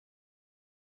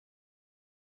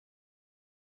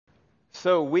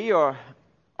So we are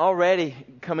already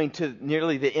coming to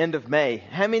nearly the end of May.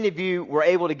 How many of you were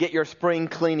able to get your spring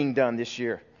cleaning done this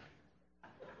year?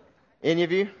 Any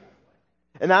of you?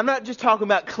 And I'm not just talking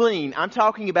about clean. I'm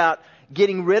talking about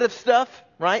getting rid of stuff,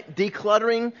 right?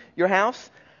 Decluttering your house.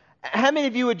 How many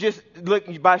of you would just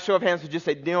look, by show of hands, would just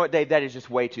say, you know what, Dave, that is just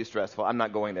way too stressful. I'm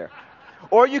not going there.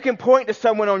 Or you can point to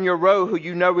someone on your row who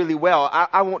you know really well.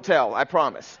 I won't tell, I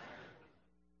promise.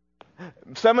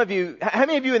 Some of you, how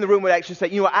many of you in the room would actually say,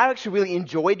 you know, I actually really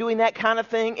enjoy doing that kind of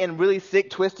thing in really sick,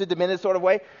 twisted, demented sort of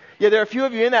way? Yeah, there are a few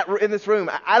of you in this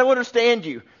room. I don't understand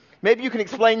you. Maybe you can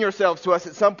explain yourselves to us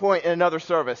at some point in another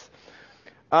service.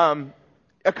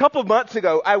 A couple of months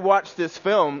ago, I watched this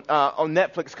film on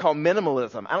Netflix called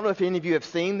Minimalism. I don't know if any of you have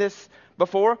seen this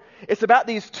before. It's about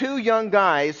these two young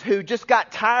guys who just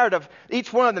got tired of,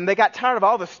 each one of them, they got tired of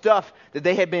all the stuff that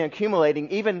they had been accumulating,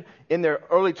 even in their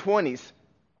early 20s.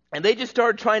 And they just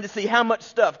started trying to see how much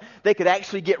stuff they could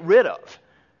actually get rid of.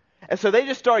 And so they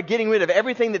just started getting rid of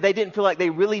everything that they didn't feel like they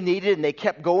really needed, and they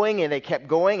kept going and they kept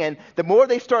going. And the more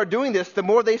they started doing this, the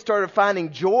more they started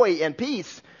finding joy and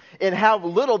peace in how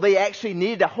little they actually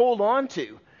needed to hold on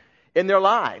to in their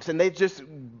lives. And they just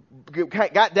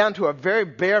got down to a very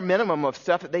bare minimum of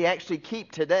stuff that they actually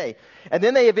keep today. And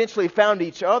then they eventually found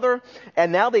each other,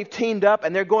 and now they've teamed up,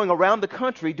 and they're going around the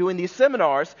country doing these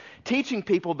seminars, teaching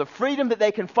people the freedom that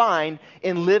they can find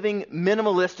in living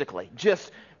minimalistically,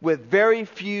 just with very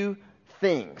few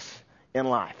things in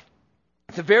life.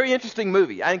 It's a very interesting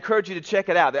movie. I encourage you to check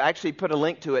it out. I actually put a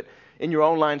link to it in your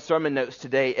online sermon notes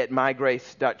today at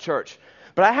mygrace.church.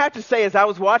 But I have to say, as I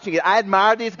was watching it, I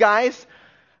admire these guys.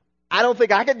 I don't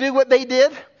think I could do what they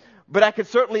did, but I could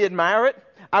certainly admire it.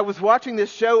 I was watching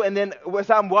this show, and then as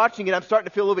I'm watching it, I'm starting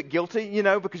to feel a little bit guilty,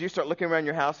 because you start looking around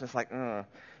your house, and it's like,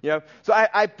 So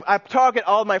I target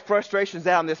all my frustrations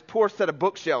out on this poor set of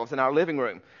bookshelves in our living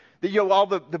room. All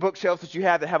the bookshelves that you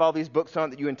have that have all these books on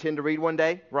it that you intend to read one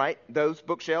day, right? Those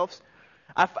bookshelves.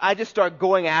 I just started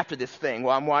going after this thing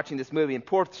while I'm watching this movie, and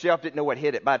poor shelf didn't know what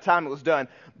hit it. By the time it was done,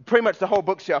 pretty much the whole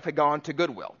bookshelf had gone to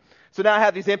Goodwill. So now I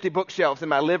have these empty bookshelves in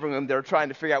my living room that are trying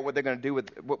to figure out what they're going to do with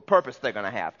what purpose they're going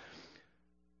to have.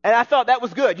 And I thought that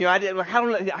was good. I don't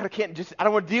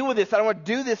want to deal with this. I don't want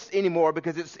to do this anymore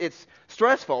because it's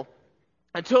stressful.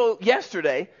 Until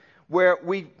yesterday, where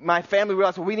my family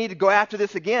realized, we need to go after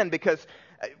this again because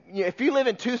if you live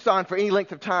in Tucson for any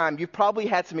length of time, you've probably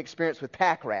had some experience with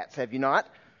pack rats, have you not?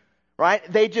 Right?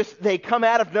 They come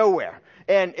out of nowhere.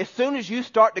 And as soon as you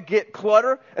start to get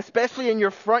clutter, especially in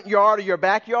your front yard or your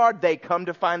backyard, they come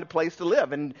to find a place to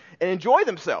live and enjoy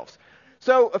themselves.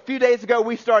 So a few days ago,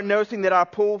 we started noticing that our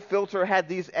pool filter had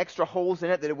these extra holes in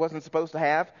it that it wasn't supposed to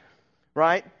have,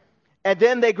 right? And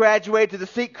then they graduated to the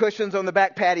seat cushions on the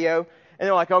back patio, and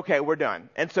they're like, okay, we're done.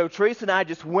 And so Teresa and I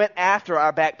just went after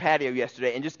our back patio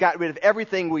yesterday and just got rid of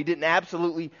everything we didn't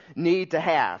absolutely need to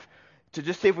have to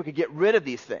just see if we could get rid of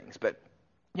these things. But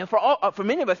for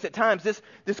many of us at times,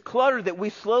 this clutter that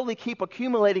we slowly keep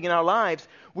accumulating in our lives,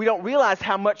 we don't realize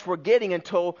how much we're getting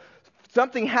until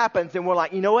something happens and we're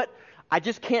like, you know what? I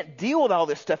just can't deal with all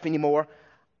this stuff anymore.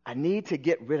 I need to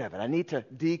get rid of it. I need to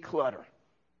declutter.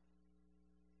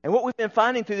 And what we've been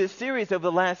finding through this series over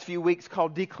the last few weeks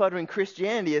called Decluttering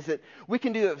Christianity is that we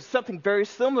can do something very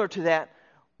similar to that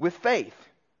with faith,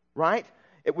 right?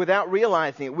 Without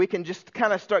realizing it. We can just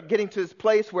kind of start getting to this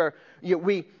place where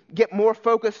we get more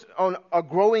focused on a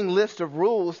growing list of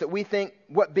rules that we think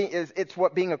what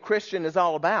being a Christian is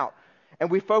all about. And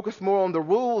we focus more on the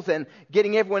rules and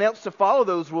getting everyone else to follow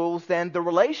those rules than the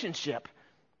relationship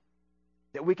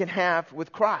that we can have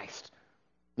with Christ.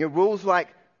 Rules like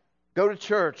go to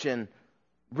church and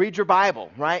read your Bible,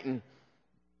 right? And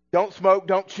don't smoke,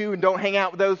 don't chew, and don't hang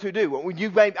out with those who do.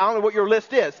 I don't know what your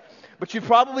list is, but you've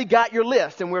probably got your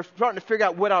list, and we're starting to figure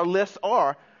out what our lists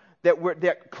are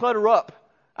that clutter up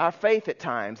our faith at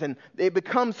times. And it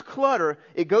becomes clutter.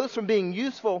 It goes from being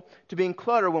useful to being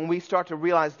clutter when we start to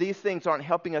realize these things aren't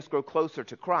helping us grow closer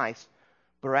to Christ,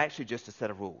 but are actually just a set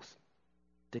of rules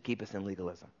to keep us in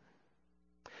legalism.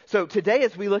 So today,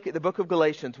 as we look at the book of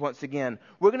Galatians once again,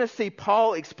 we're going to see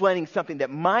Paul explaining something that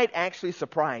might actually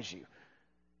surprise you.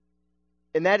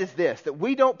 And that is this, that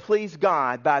we don't please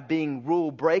God by being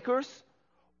rule breakers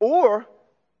or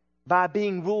by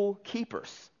being rule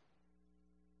keepers.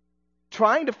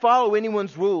 Trying to follow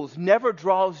anyone's rules never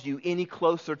draws you any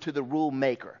closer to the rule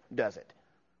maker, does it?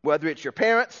 Whether it's your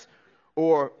parents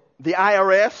or the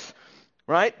IRS,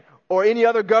 right? Or any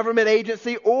other government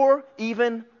agency or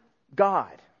even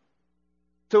God.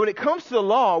 So when it comes to the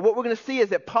law, what we're going to see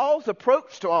is that Paul's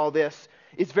approach to all this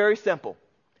is very simple.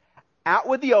 Out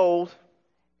with the old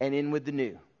and in with the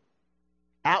new.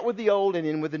 Out with the old and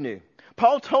in with the new.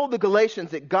 Paul told the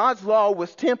Galatians that God's law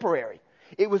was temporary.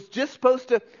 It was just supposed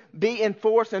to be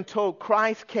enforced until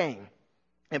Christ came.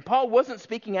 And Paul wasn't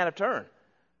speaking out of turn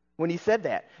when he said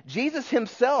that. Jesus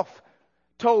himself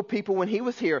told people when he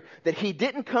was here that he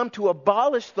didn't come to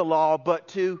abolish the law, but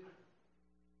to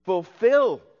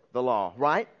fulfill the law,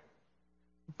 right?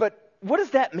 But what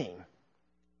does that mean?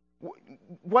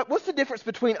 What's the difference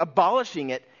between abolishing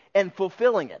it and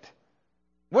fulfilling it?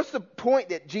 What's the point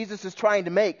that Jesus is trying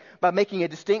to make by making a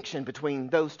distinction between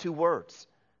those two words?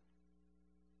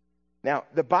 Now,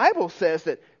 the Bible says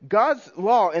that God's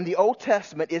law in the Old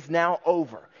Testament is now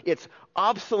over. It's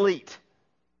obsolete.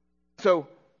 So,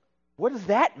 what does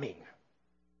that mean?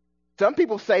 Some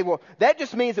people say, well, that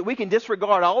just means that we can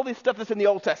disregard all this stuff that's in the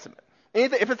Old Testament.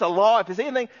 Anything, if it's a law, if it's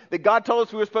anything that God told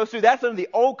us we were supposed to do, that's under the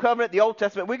Old Covenant, the Old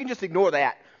Testament. We can just ignore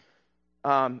that.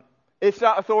 It's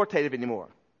not authoritative anymore.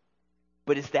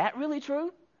 But is that really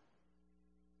true?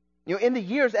 You know, in the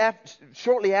years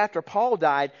shortly after Paul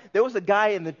died, there was a guy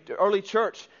in the early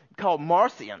church called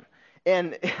Marcion.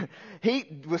 And he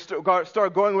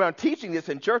started going around teaching this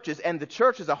in churches, and the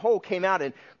church as a whole came out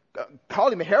and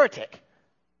called him a heretic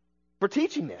for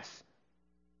teaching this.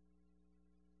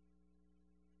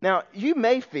 Now, you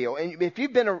may feel, and if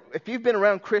you've been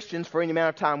around Christians for any amount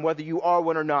of time, whether you are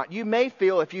one or not, you may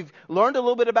feel, if you've learned a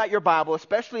little bit about your Bible,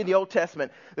 especially in the Old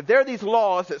Testament, that there are these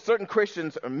laws that certain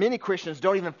Christians, or many Christians,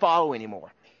 don't even follow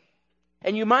anymore.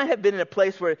 And you might have been in a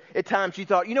place where at times you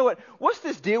thought, you know what, what's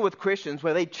this deal with Christians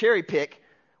where they cherry pick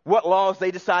what laws they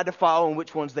decide to follow and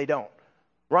which ones they don't,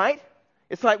 right?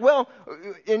 It's like, well,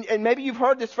 and maybe you've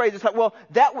heard this phrase, it's like, well,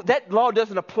 that law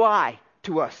doesn't apply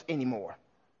to us anymore.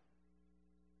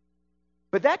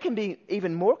 But that can be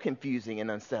even more confusing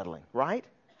and unsettling, right?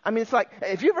 I mean, it's like,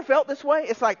 have you ever felt this way?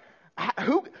 It's like,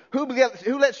 who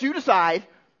lets you decide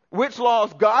which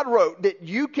laws God wrote that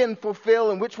you can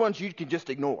fulfill and which ones you can just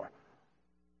ignore,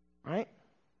 right?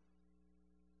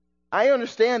 I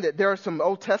understand that there are some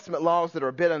Old Testament laws that are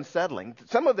a bit unsettling.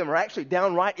 Some of them are actually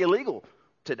downright illegal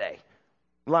today,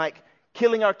 like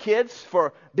killing our kids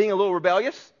for being a little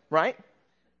rebellious, right?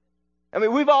 I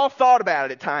mean, we've all thought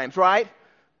about it at times, right?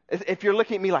 If you're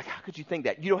looking at me like, how could you think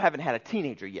that? You haven't had a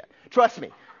teenager yet. Trust me.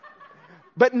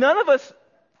 But none of us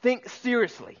think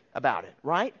seriously about it,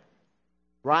 right?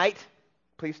 Right?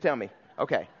 Please tell me.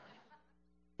 Okay.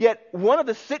 Yet one of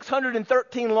the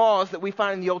 613 laws that we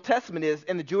find in the Old Testament is,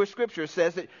 in the Jewish scriptures,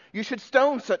 says that you should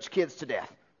stone such kids to death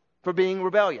for being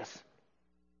rebellious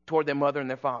toward their mother and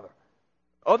their father.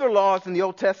 Other laws in the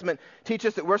Old Testament teach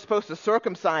us that we're supposed to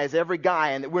circumcise every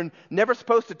guy and that we're never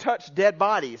supposed to touch dead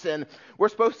bodies, and we're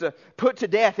supposed to put to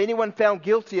death anyone found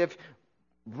guilty of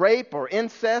rape or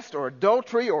incest or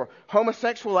adultery or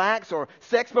homosexual acts or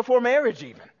sex before marriage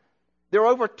even. There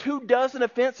are over 24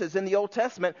 offenses in the Old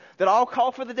Testament that all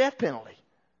call for the death penalty.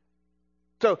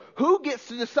 So who gets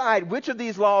to decide which of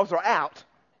these laws are out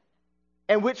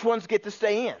and which ones get to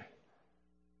stay in?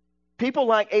 People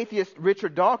like atheist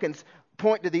Richard Dawkins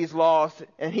point to these laws,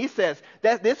 and he says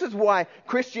that this is why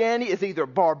Christianity is either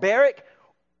barbaric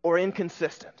or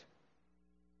inconsistent.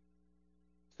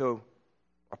 So,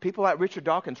 are people like Richard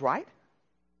Dawkins right?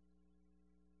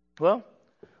 Well,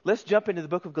 let's jump into the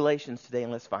book of Galatians today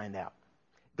and let's find out.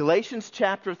 Galatians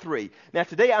chapter 3. Now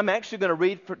today I'm actually going to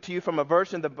read to you from a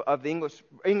version of the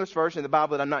English version of the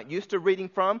Bible that I'm not used to reading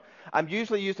from. I'm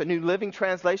usually used to New Living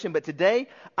Translation, but today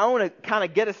I want to kind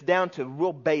of get us down to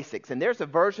real basics. And there's a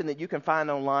version that you can find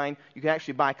online, you can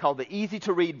actually buy, called the Easy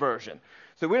to Read version.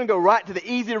 So we're going to go right to the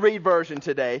Easy to Read version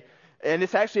today. And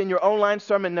it's actually in your online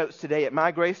sermon notes today at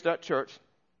mygrace.church.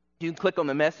 You can click on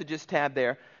the Messages tab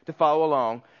there to follow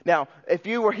along. Now, if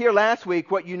you were here last week,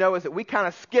 what you know is that we kind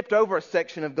of skipped over a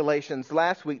section of Galatians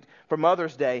last week for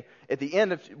Mother's Day. At the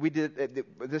end of, we did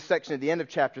this section at the end of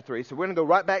chapter 3. So we're going to go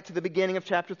right back to the beginning of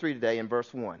chapter 3 today in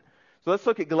verse 1. So let's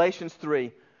look at Galatians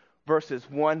 3, verses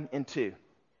 1 and 2.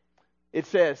 It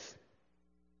says,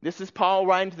 this is Paul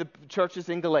writing to the churches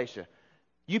in Galatia.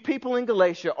 You people in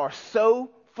Galatia are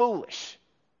so foolish.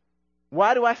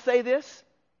 Why do I say this?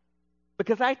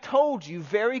 Because I told you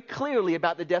very clearly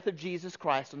about the death of Jesus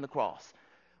Christ on the cross.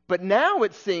 But now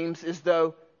it seems as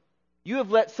though you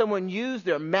have let someone use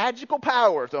their magical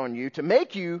powers on you to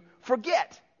make you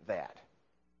forget that.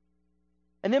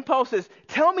 And then Paul says,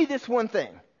 tell me this one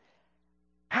thing.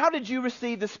 How did you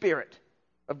receive the Spirit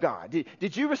of God?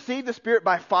 Did you receive the Spirit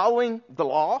by following the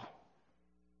law?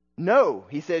 No,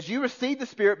 he says, you received the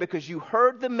Spirit because you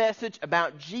heard the message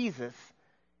about Jesus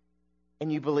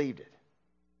and you believed it.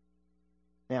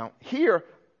 Now, here,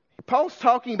 Paul's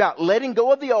talking about letting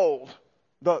go of the old,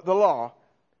 the law,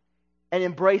 and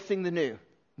embracing the new,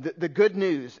 the good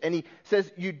news. And he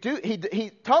says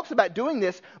he talks about doing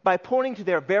this by pointing to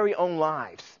their very own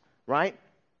lives, right?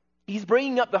 He's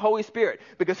bringing up the Holy Spirit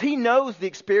because he knows the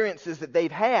experiences that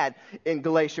they've had in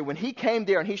Galatia. When he came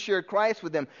there and he shared Christ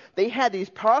with them, they had these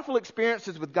powerful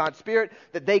experiences with God's Spirit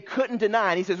that they couldn't deny.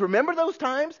 And he says, remember those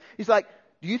times? He's like,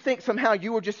 do you think somehow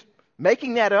you were just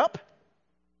making that up?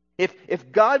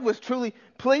 If God was truly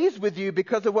pleased with you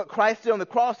because of what Christ did on the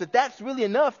cross, if that's really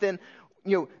enough, then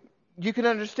you can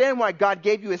understand why God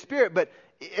gave you His Spirit. But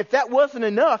if that wasn't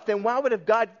enough, then why would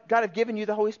God have given you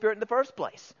the Holy Spirit in the first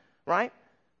place, right?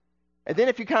 And then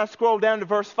if you kind of scroll down to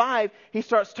verse 5, he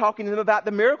starts talking to them about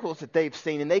the miracles that they've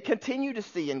seen and they continue to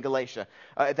see in Galatia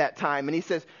at that time. And he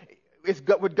says,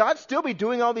 would God still be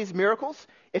doing all these miracles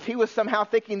if he was somehow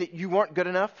thinking that you weren't good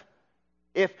enough?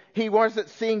 If he wasn't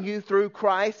seeing you through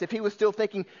Christ? If he was still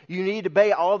thinking you need to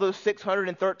obey all those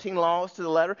 613 laws to the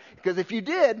letter? Because if you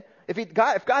did, if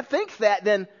God thinks that,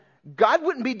 then God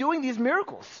wouldn't be doing these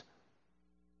miracles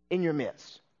in your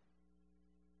midst.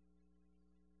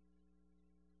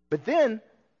 But then,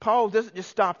 Paul doesn't just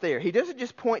stop there. He doesn't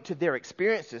just point to their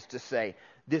experiences to say,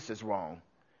 this is wrong,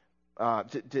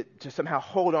 to somehow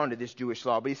hold on to this Jewish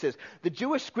law. But he says, the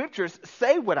Jewish scriptures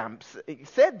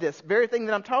said this very thing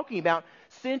that I'm talking about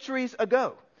centuries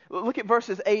ago. Look at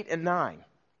verses 8 and 9.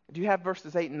 Do you have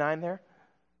verses 8 and 9 there?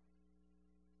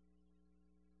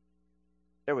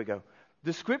 There we go.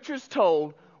 The scriptures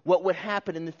told what would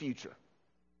happen in the future.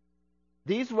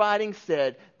 These writings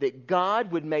said that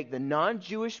God would make the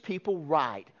non-Jewish people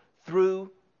right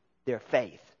through their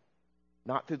faith,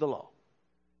 not through the law.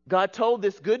 God told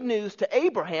this good news to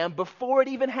Abraham before it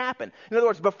even happened. In other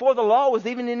words, before the law was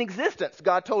even in existence,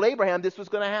 God told Abraham this was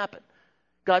going to happen.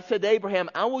 God said to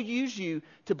Abraham, I will use you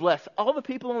to bless all the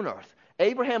people on earth.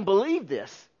 Abraham believed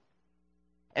this,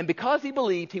 and because he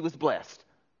believed, he was blessed.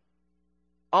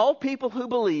 All people who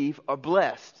believe are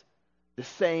blessed the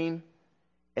same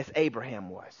as Abraham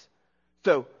was.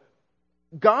 So,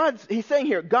 he's saying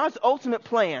here, God's ultimate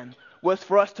plan was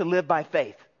for us to live by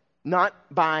faith, not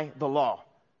by the law.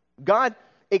 God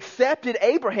accepted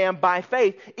Abraham by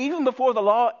faith even before the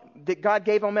law that God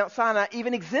gave on Mount Sinai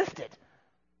even existed.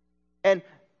 And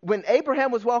when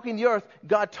Abraham was walking the earth,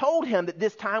 God told him that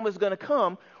this time was going to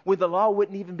come when the law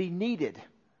wouldn't even be needed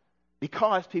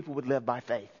because people would live by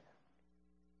faith.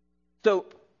 So,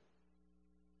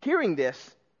 hearing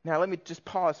this, now let me just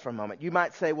pause for a moment. You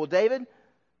might say, well, David,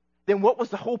 then what was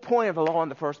the whole point of the law in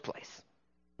the first place?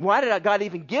 Why did God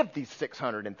even give these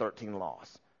 613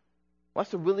 laws? Well,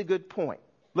 that's a really good point.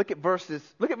 Look at verse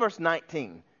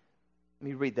 19. Let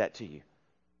me read that to you.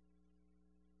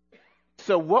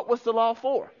 So what was the law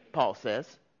for? Paul says.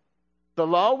 The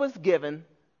law was given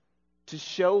to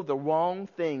show the wrong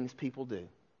things people do.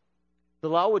 The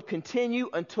law would continue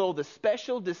until the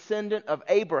special descendant of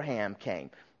Abraham came,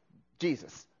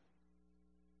 Jesus.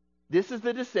 This is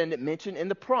the descendant mentioned in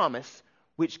the promise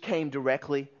which came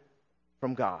directly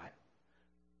from God.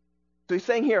 So he's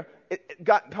saying here,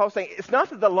 Paul's saying, it's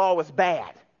not that the law was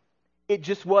bad. It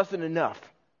just wasn't enough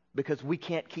because we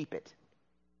can't keep it.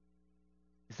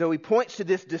 So he points to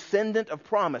this descendant of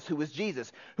promise who was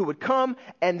Jesus, who would come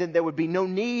and then there would be no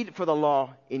need for the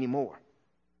law anymore.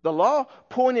 The law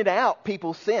pointed out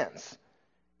people's sins,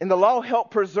 and the law helped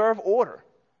preserve order.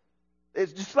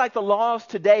 It's just like the laws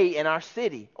today in our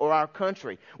city or our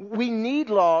country. We need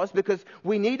laws because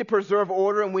we need to preserve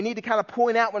order and we need to kind of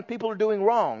point out when people are doing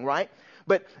wrong, right?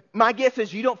 But my guess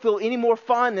is you don't feel any more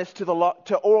fondness to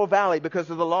Oro Valley because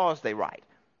of the laws they write.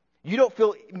 You don't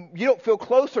feel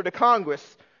closer to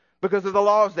Congress because of the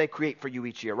laws they create for you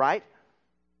each year, right?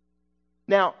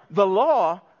 Now, the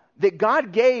law that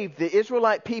God gave the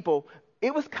Israelite people,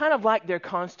 it was kind of like their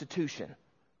constitution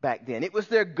back then. It was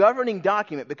their governing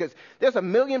document because there's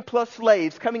 1 million plus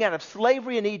slaves coming out of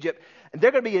slavery in Egypt, and they're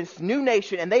going to be this new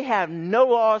nation, and they have no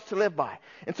laws to live by.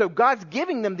 And so God's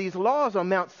giving them these laws on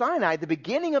Mount Sinai, the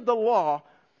beginning of the law,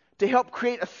 to help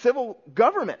create a civil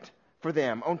government for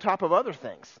them on top of other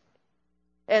things.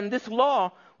 And this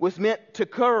law was meant to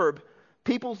curb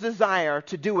people's desire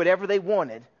to do whatever they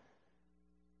wanted.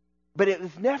 But it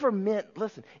was never meant,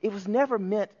 it was never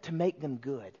meant to make them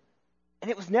good.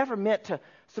 And it was never meant to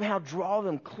somehow draw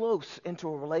them close into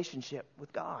a relationship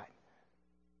with God.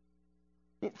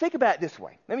 Think about it this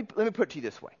way. Let me put it to you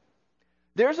this way.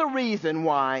 There's a reason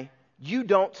why you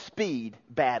don't speed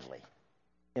badly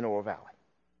in Oro Valley.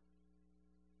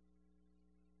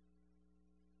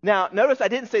 Now, notice I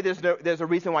didn't say there's a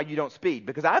reason why you don't speed,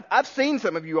 because I've seen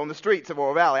some of you on the streets of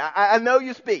Oro Valley. I know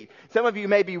you speed. Some of you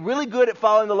may be really good at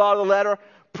following the law of the letter.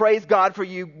 Praise God for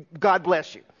you. God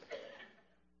bless you.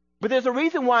 But there's a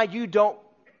reason why you don't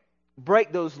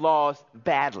break those laws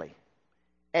badly.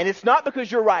 And it's not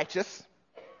because you're righteous.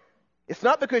 It's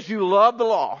not because you love the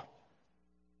law.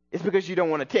 It's because you don't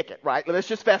want a ticket, right? Let's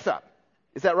just fess up.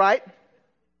 Is that right?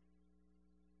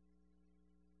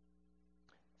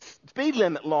 Speed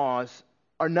limit laws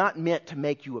are not meant to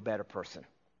make you a better person,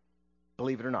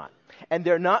 believe it or not. And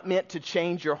they're not meant to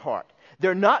change your heart.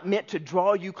 They're not meant to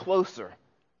draw you closer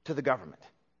to the government.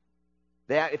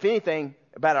 If anything,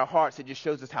 about our hearts, it just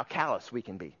shows us how callous we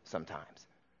can be sometimes.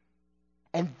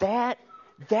 And that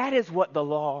is what the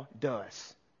law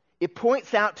does. It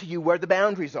points out to you where the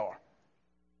boundaries are.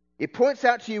 It points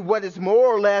out to you what is more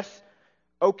or less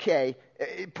okay.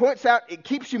 It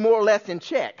keeps you more or less in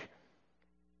check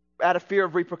out of fear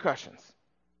of repercussions.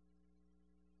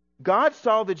 God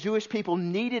saw the Jewish people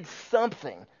needed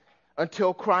something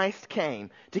until Christ came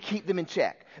to keep them in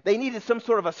check. They needed some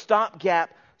sort of a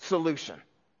stopgap solution,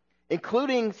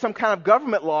 including some kind of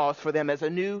government laws for them as a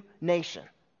new nation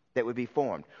that would be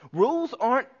formed. Rules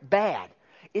aren't bad.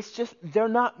 It's just they're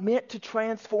not meant to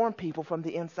transform people from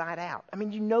the inside out. I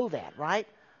mean, you know that, right?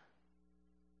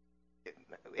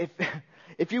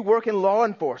 If you work in law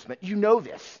enforcement, you know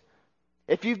this.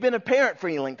 If you've been a parent for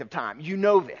any length of time, you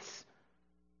know this.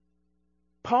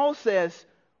 Paul says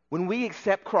when we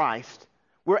accept Christ,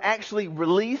 we're actually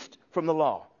released from the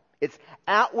law. It's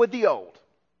out with the old.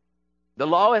 The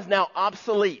law is now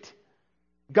obsolete.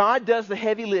 God does the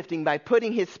heavy lifting by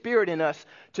putting His Spirit in us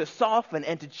to soften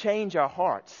and to change our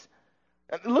hearts.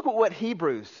 Look at what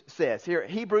Hebrews says here.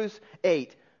 Hebrews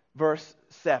 8, verse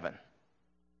 7.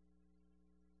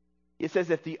 It says,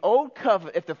 if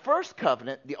the first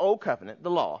covenant, the old covenant, the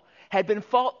law, had been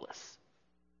faultless,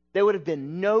 there would have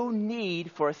been no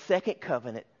need for a second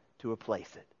covenant to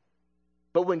replace it.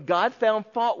 But when God found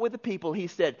fault with the people, He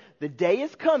said, the day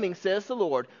is coming, says the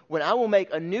Lord, when I will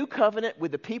make a new covenant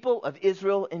with the people of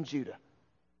Israel and Judah.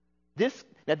 This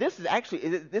is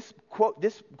actually, this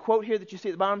quote here that you see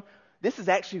at the bottom, this is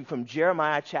actually from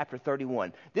Jeremiah chapter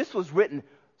 31. This was written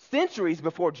centuries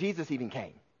before Jesus even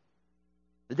came.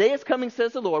 The day is coming,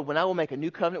 says the Lord, when I will make a new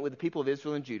covenant with the people of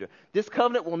Israel and Judah. This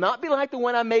covenant will not be like the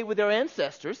one I made with their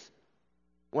ancestors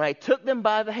when I took them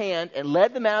by the hand and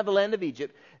led them out of the land of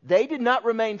Egypt. They did not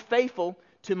remain faithful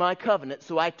to my covenant,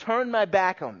 so I turned my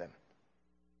back on them,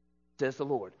 says the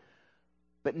Lord.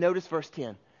 But notice verse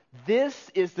 10.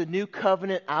 This is the new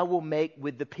covenant I will make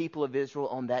with the people of Israel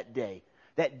on that day.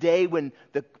 That day when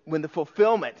the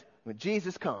fulfillment, when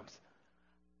Jesus comes.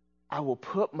 I will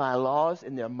put my laws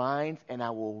in their minds and I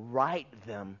will write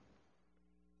them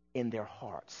in their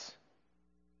hearts.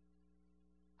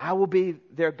 I will be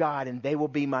their God and they will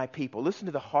be my people. Listen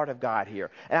to the heart of God here.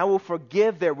 And I will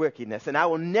forgive their wickedness and I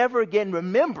will never again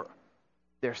remember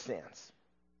their sins.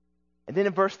 And then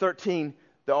in verse 13,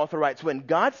 the author writes, when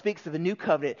God speaks of the new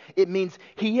covenant, it means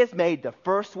He has made the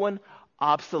first one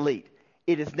obsolete.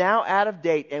 It is now out of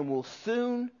date and will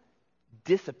soon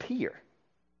disappear,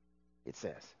 it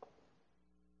says.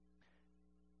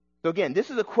 So again, this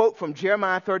is a quote from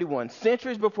Jeremiah 31,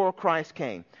 centuries before Christ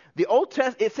came.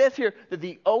 It says here that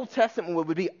the Old Testament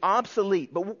would be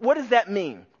obsolete. But what does that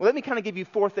mean? Well, let me kind of give you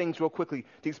four things real quickly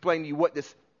to explain to you what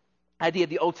this idea of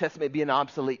the Old Testament being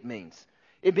obsolete means.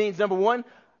 It means, number one,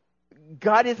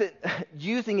 God isn't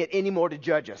using it anymore to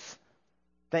judge us.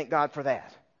 Thank God for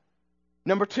that.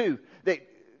 Number two, that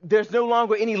there's no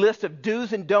longer any list of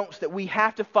do's and don'ts that we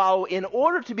have to follow in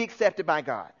order to be accepted by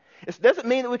God. It doesn't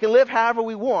mean that we can live however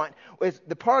we want. It's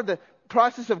the part of the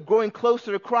process of growing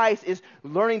closer to Christ is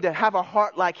learning to have a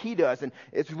heart like He does. And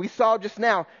as we saw just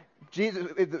now,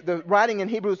 the writing in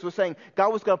Hebrews was saying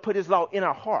God was going to put His law in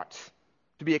our hearts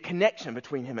to be a connection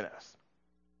between Him and us.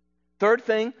 Third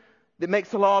thing that makes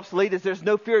the law obsolete is there's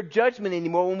no fear of judgment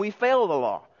anymore when we fail the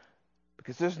law,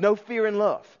 because there's no fear in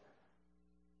love.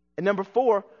 And number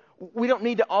four, we don't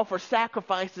need to offer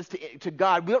sacrifices to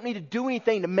God. We don't need to do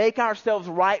anything to make ourselves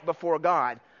right before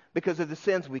God because of the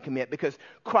sins we commit, because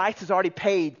Christ has already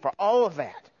paid for all of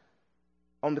that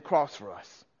on the cross for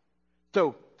us.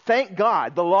 So thank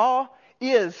God, the law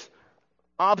is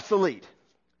obsolete.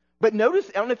 But notice,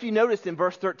 I don't know if you noticed in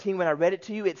verse 13 when I read it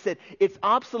to you, it said it's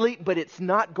obsolete, but it's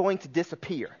not going to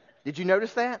disappear. Did you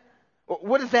notice that?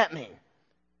 What does that mean?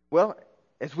 Well,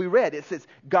 as we read, it says,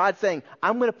 God saying,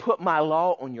 I'm going to put my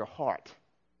law on your heart.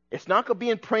 It's not going to be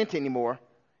in print anymore.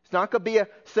 It's not going to be a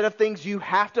set of things you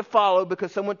have to follow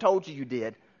because someone told you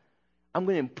did. I'm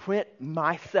going to imprint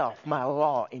myself, my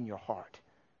law, in your heart.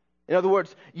 In other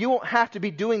words, you won't have to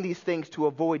be doing these things to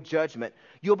avoid judgment.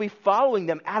 You'll be following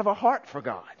them out of a heart for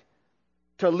God,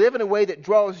 to live in a way that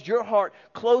draws your heart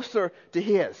closer to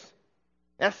His.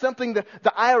 That's something the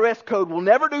IRS code will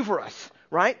never do for us,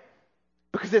 right?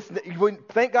 Because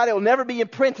thank God it will never be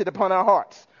imprinted upon our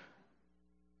hearts.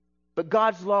 But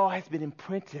God's law has been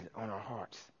imprinted on our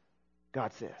hearts,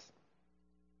 God says,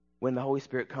 when the Holy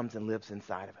Spirit comes and lives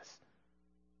inside of us.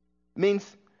 It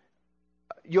means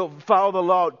you'll follow the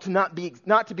law to not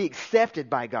to be accepted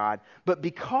by God, but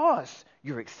because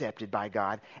you're accepted by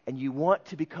God and you want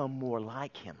to become more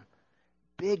like Him.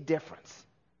 Big difference.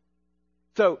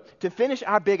 So, to finish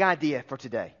our big idea for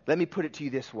today, let me put it to you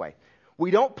this way.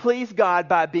 We don't please God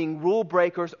by being rule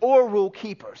breakers or rule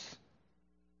keepers,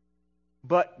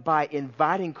 but by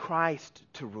inviting Christ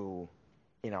to rule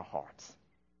in our hearts.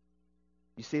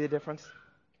 You see the difference?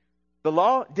 The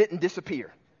law didn't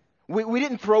disappear. We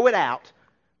didn't throw it out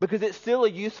because it's still a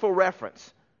useful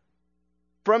reference.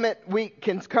 From it, we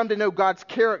can come to know God's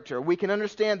character. We can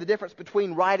understand the difference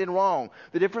between right and wrong,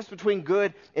 the difference between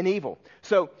good and evil.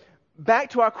 So,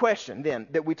 back to our question then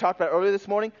that we talked about earlier this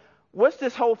morning. What's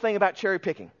this whole thing about cherry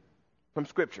picking from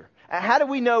Scripture? How do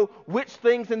we know which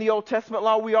things in the Old Testament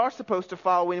law we are supposed to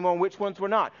follow anymore and which ones we're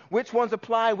not? Which ones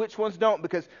apply, which ones don't?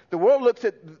 Because the world looks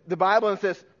at the Bible and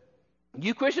says,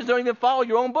 you Christians don't even follow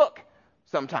your own book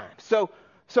sometimes. So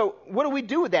what do we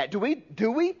do with that? Do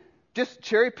we just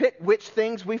cherry pick which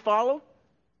things we follow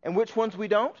and which ones we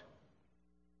don't?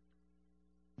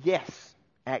 Yes,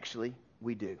 actually,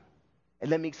 we do. And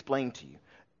let me explain to you.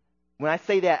 When I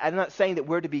say that, I'm not saying that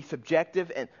we're to be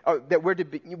subjective or that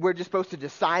we're just supposed to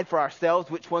decide for ourselves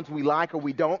which ones we like or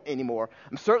we don't anymore.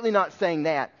 I'm certainly not saying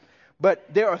that.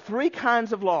 But there are three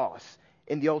kinds of laws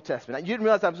in the Old Testament. You didn't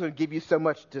realize I was going to give you so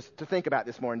much to think about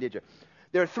this morning, did you?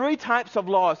 There are three types of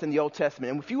laws in the Old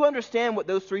Testament. And if you understand what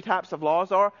those three types of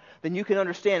laws are, then you can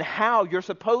understand how you're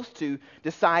supposed to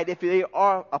decide if they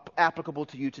are applicable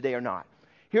to you today or not.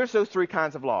 Here's those three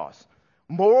kinds of laws.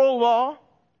 Moral law,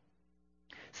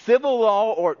 civil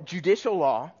law or judicial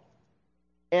law,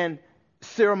 and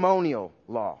ceremonial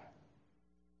law.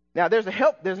 Now, there's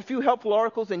a few helpful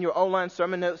articles in your online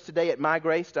sermon notes today at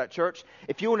mygrace.church.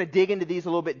 If you want to dig into these a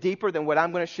little bit deeper than what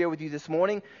I'm going to share with you this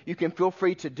morning, you can feel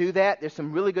free to do that. There's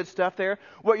some really good stuff there.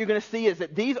 What you're going to see is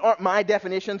that these aren't my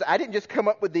definitions. I didn't just come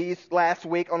up with these last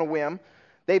week on a whim.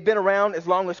 They've been around as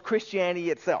long as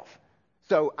Christianity itself.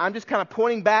 So I'm just kind of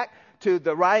pointing back to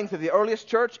the writings of the earliest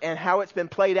church and how it's been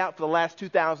played out for the last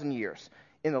 2,000 years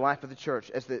in the life of the church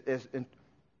as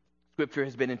Scripture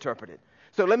has been interpreted.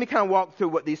 So let me kind of walk through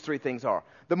what these three things are.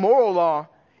 The moral law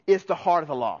is the heart of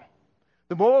the law.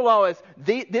 The moral law is,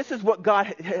 this is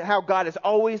how God has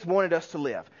always wanted us to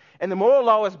live. And the moral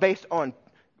law is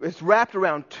it's wrapped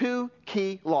around two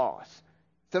key laws.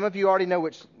 Some of you already know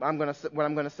what I'm going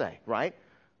to say, right?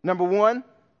 Number one,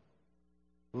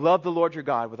 love the Lord your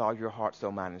God with all your heart,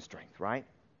 soul, mind, and strength, right?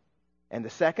 And the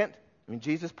second,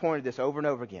 Jesus pointed this over and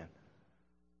over again.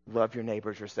 Love your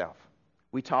neighbors yourself.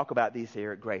 We talk about these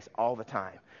here at Grace all the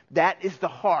time. That is the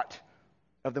heart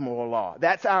of the moral law.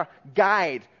 That's our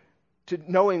guide to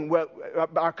knowing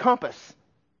our compass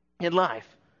in life,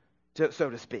 so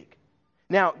to speak.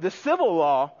 Now, the civil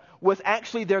law was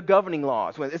actually their governing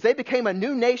laws. As they became a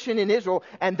new nation in Israel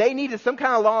and they needed some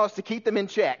kind of laws to keep them in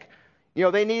check,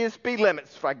 they needed speed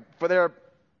limits for their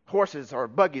horses or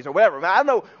buggies or whatever. I don't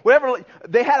know, whatever.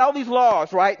 They had all these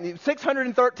laws, right?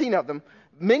 613 of them.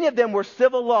 Many of them were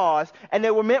civil laws, and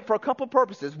they were meant for a couple of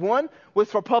purposes. One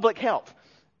was for public health.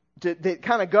 That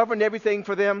kind of governed everything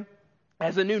for them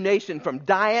as a new nation, from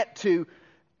diet to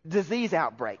disease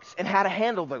outbreaks, and how to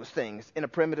handle those things in a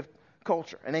primitive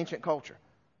culture, an ancient culture.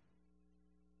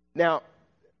 Now,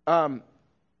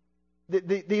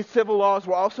 these civil laws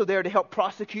were also there to help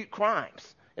prosecute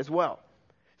crimes as well.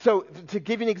 So, to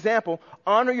give you an example,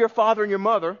 honor your father and your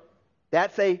mother,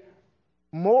 that's a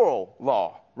moral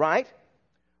law, right?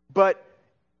 But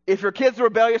if your kids are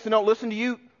rebellious and don't listen to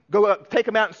you, go take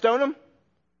them out and stone them.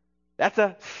 That's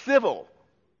a civil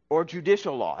or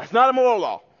judicial law. It's not a moral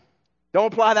law.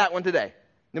 Don't apply that one today,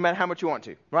 no matter how much you want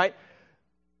to, right?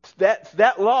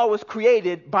 That law was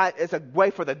created as a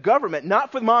way for the government,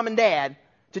 not for mom and dad,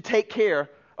 to take care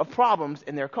of problems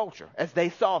in their culture as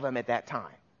they saw them at that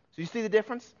time. So you see the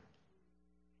difference?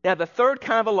 Now, the third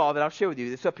kind of a law that I'll share with you,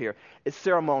 this up here, is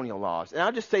ceremonial laws. And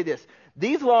I'll just say this.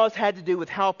 These laws had to do with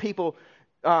how people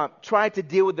tried to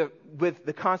deal with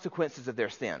the consequences of their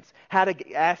sins. How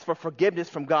to ask for forgiveness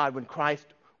from God when Christ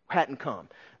hadn't come.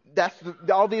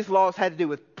 All these laws had to do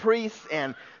with priests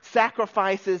and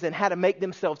sacrifices and how to make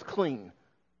themselves clean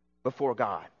before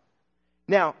God.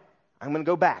 Now, I'm going to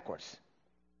go backwards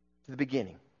to the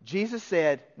beginning. Jesus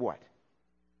said what?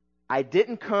 I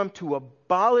didn't come to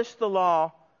abolish the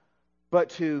law,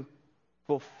 but to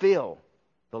fulfill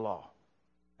the law.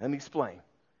 Let me explain.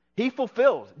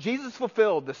 Jesus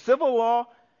fulfilled the civil law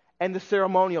and the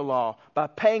ceremonial law by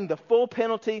paying the full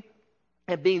penalty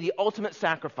and being the ultimate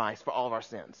sacrifice for all of our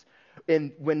sins.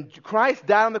 And when Christ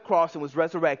died on the cross and was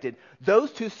resurrected,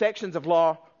 those two sections of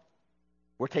law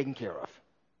were taken care of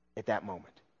at that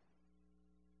moment.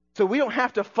 So we don't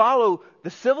have to follow the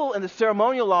civil and the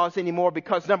ceremonial laws anymore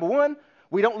because, number one,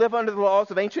 we don't live under the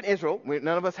laws of ancient Israel. None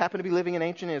of us happen to be living in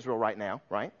ancient Israel right now,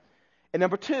 right? And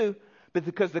number two, but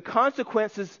because the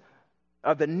consequences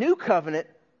of the new covenant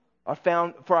are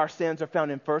found for our sins are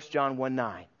found in 1 John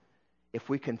 1:9. If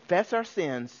we confess our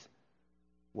sins,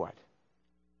 what?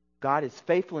 God is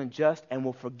faithful and just and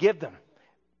will forgive them.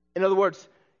 In other words,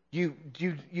 you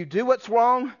do what's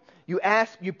wrong, you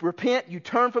repent, you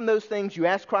turn from those things, you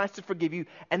ask Christ to forgive you,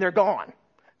 and they're gone.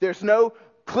 There's no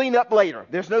clean up later.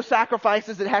 There's no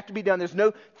sacrifices that have to be done. There's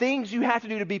no things you have to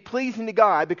do to be pleasing to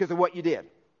God because of what you did.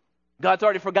 God's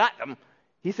already forgot them.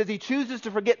 He says He chooses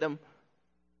to forget them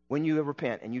when you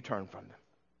repent and you turn from them.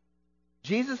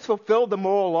 Jesus fulfilled the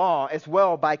moral law as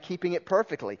well by keeping it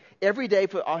perfectly every day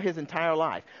for His entire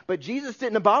life. But Jesus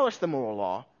didn't abolish the moral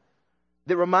law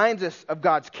that reminds us of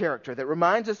God's character, that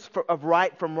reminds us of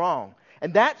right from wrong.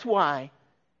 And that's why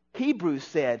Hebrews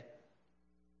said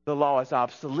the law is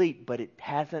obsolete, but it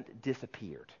hasn't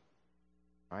disappeared.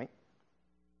 Right?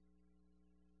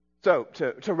 So,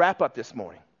 to wrap up this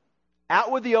morning,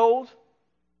 out with the old,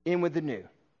 in with the new.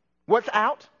 What's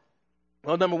out?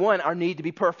 Well, number one, our need to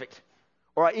be perfect,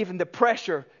 or even the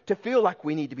pressure to feel like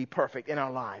we need to be perfect in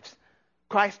our lives.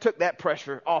 Christ took that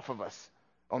pressure off of us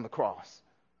on the cross.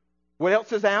 What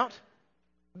else is out?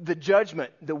 The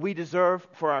judgment that we deserve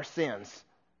for our sins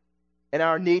and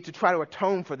our need to try to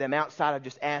atone for them outside of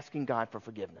just asking God for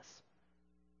forgiveness.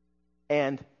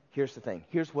 And here's the thing.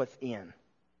 Here's what's in.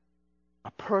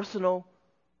 A personal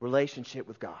relationship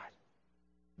with God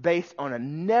based on a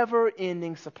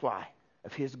never-ending supply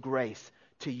of His grace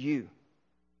to you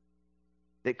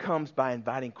that comes by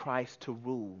inviting Christ to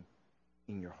rule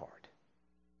in your heart.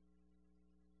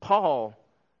 Paul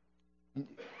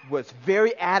was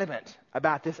very adamant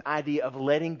about this idea of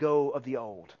letting go of the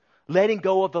old, letting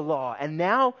go of the law. And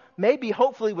now, maybe,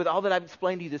 hopefully, with all that I've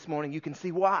explained to you this morning, you can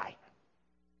see why.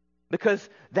 Because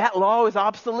that law is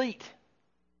obsolete,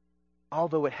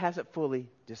 although it hasn't fully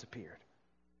disappeared.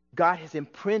 God has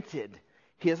imprinted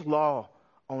His law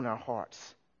on our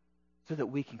hearts so that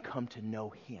we can come to know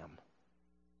Him.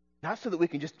 Not so that we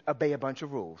can just obey a bunch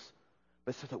of rules,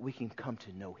 but so that we can come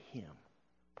to know Him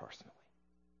personally.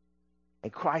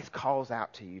 And Christ calls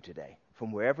out to you today,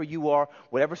 from wherever you are,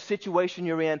 whatever situation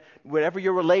you're in, whatever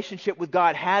your relationship with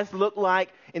God has looked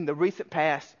like in the recent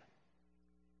past.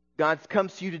 God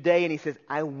comes to you today and He says,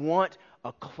 I want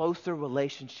a closer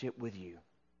relationship with you.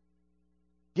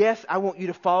 Yes, I want you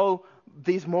to follow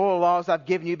these moral laws I've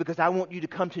given you because I want you to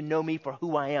come to know me for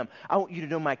who I am. I want you to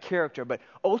know my character. But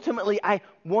ultimately, I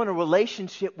want a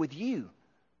relationship with you.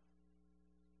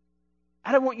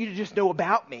 I don't want you to just know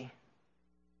about me.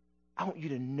 I want you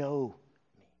to know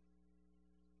me.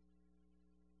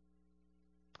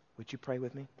 Would you pray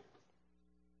with me?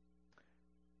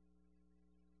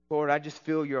 Lord, I just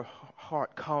feel your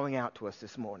heart calling out to us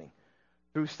this morning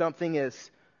through something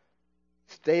as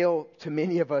stale to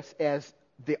many of us as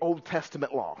the Old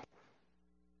Testament law.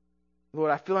 Lord,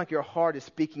 I feel like your heart is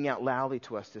speaking out loudly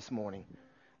to us this morning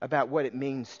about what it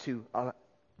means to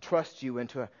trust you and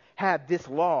to have this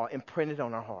law imprinted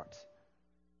on our hearts.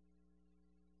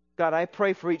 God, I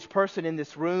pray for each person in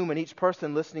this room and each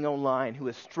person listening online who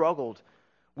has struggled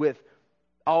with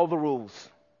all the rules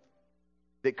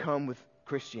that come with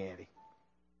Christianity.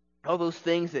 All those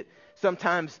things that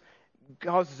sometimes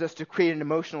causes us to create an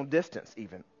emotional distance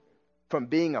even from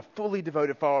being a fully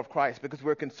devoted follower of Christ because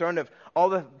we're concerned of all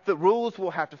the rules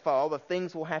we'll have to follow, all the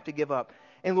things we'll have to give up.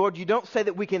 And Lord, you don't say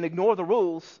that we can ignore the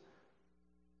rules,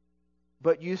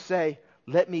 but you say,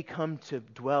 let me come to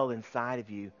dwell inside of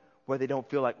you where they don't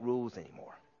feel like rules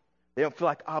anymore. They don't feel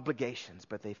like obligations,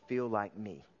 but they feel like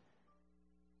me.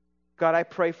 God, I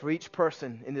pray for each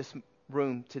person in this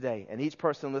room today and each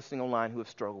person listening online who have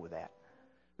struggled with that.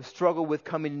 The struggle with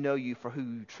coming to know you for who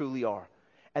you truly are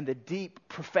and the deep,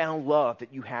 profound love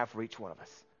that you have for each one of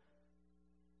us.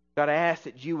 God, I ask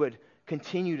that you would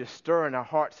continue to stir in our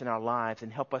hearts and our lives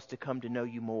and help us to come to know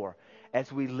you more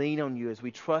as we lean on you, as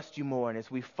we trust you more, and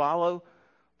as we follow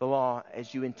the law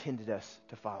as you intended us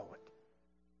to follow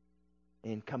it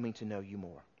in coming to know you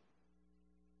more.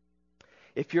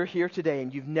 If you're here today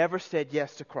and you've never said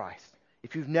yes to Christ,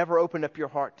 if you've never opened up your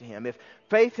heart to Him, if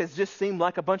faith has just seemed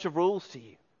like a bunch of rules to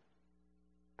you,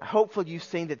 hopefully you've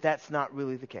seen that that's not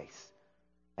really the case.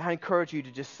 I encourage you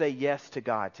to just say yes to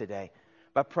God today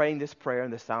by praying this prayer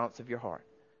in the silence of your heart.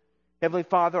 Heavenly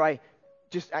Father, I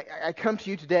I come to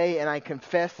you today and I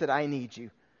confess that I need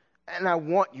you. And I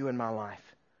want you in my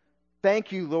life.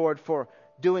 Thank you, Lord, for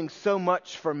doing so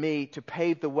much for me to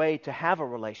pave the way to have a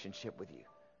relationship with you.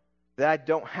 That I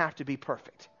don't have to be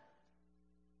perfect.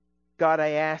 God, I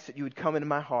ask that you would come into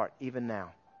my heart even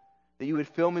now. That you would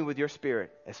fill me with your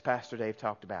Spirit, as Pastor Dave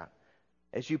talked about.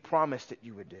 As you promised that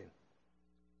you would do.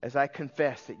 As I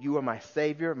confess that you are my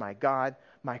Savior, my God,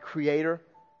 my Creator,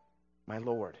 my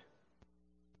Lord.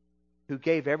 Who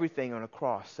gave everything on a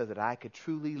cross so that I could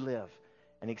truly live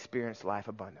and experience life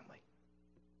abundantly.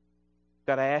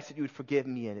 God, I ask that you would forgive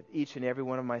me in each and every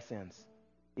one of my sins,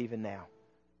 even now.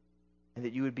 And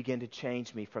that you would begin to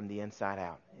change me from the inside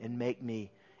out and make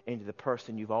me into the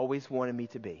person you've always wanted me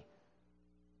to be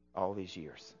all these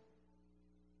years.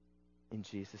 In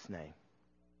Jesus' name.